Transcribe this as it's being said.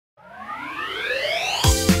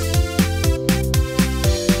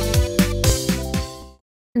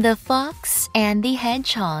The Fox and the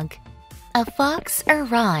Hedgehog. A fox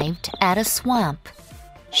arrived at a swamp.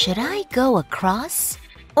 Should I go across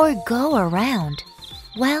or go around?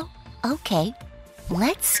 Well, okay,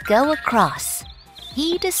 let's go across.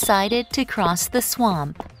 He decided to cross the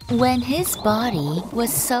swamp. When his body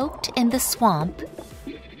was soaked in the swamp,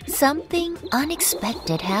 something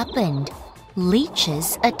unexpected happened.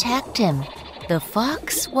 Leeches attacked him. The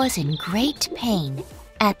fox was in great pain.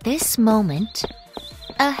 At this moment,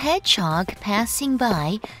 a hedgehog passing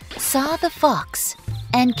by saw the fox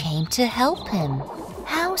and came to help him.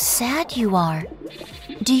 How sad you are.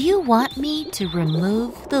 Do you want me to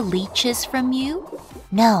remove the leeches from you?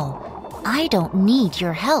 No, I don't need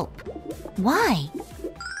your help. Why?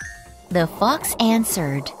 The fox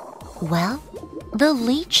answered, Well, the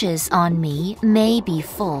leeches on me may be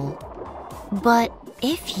full, but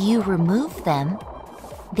if you remove them,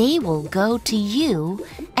 they will go to you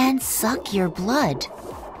and suck your blood.